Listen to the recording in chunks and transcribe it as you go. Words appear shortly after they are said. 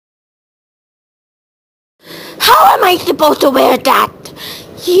I supposed to wear that?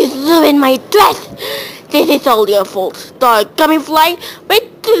 You ruined my dress. This is all your fault, Star Butterfly.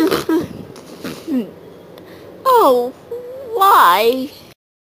 Wait. Oh, why?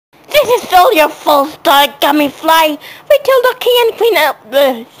 This is all your fault, Star Butterfly. Wait till the king and queen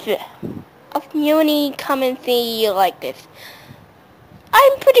of Muni come and see you like this.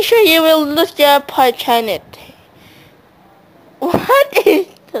 I'm pretty sure you will lose your punch on it. What is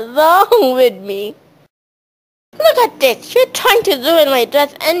wrong with me? Look at this. You're trying to ruin my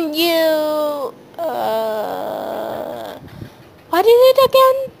dress and you... What is it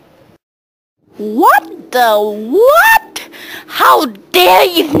again? What the what? How dare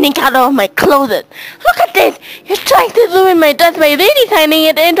you sneak out of my closet? Look at this. You're trying to ruin my dress by redesigning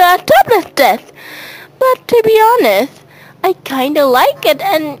it into a topless dress. But to be honest, I kinda like it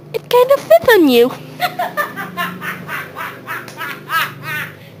and it kinda fits on you.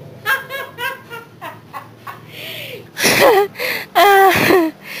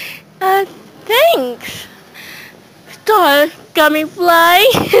 Thanks, Star Butterfly.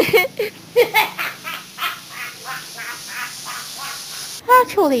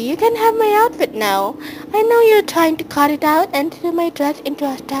 Actually, you can have my outfit now. I know you're trying to cut it out and turn my dress into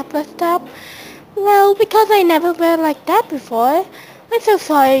a strapless top. Well, because I never wear like that before. I'm so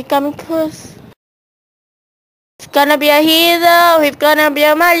sorry, Bloopers. He's gonna be a hero, he's gonna be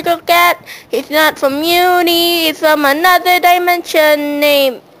a magical cat. He's not from Uni, he's from another dimension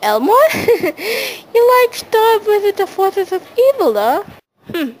named Elmore. You like Star versus the forces of evil, huh?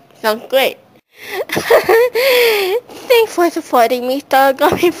 Sounds great. Thanks for supporting me, Star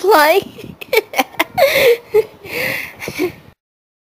Butterfly.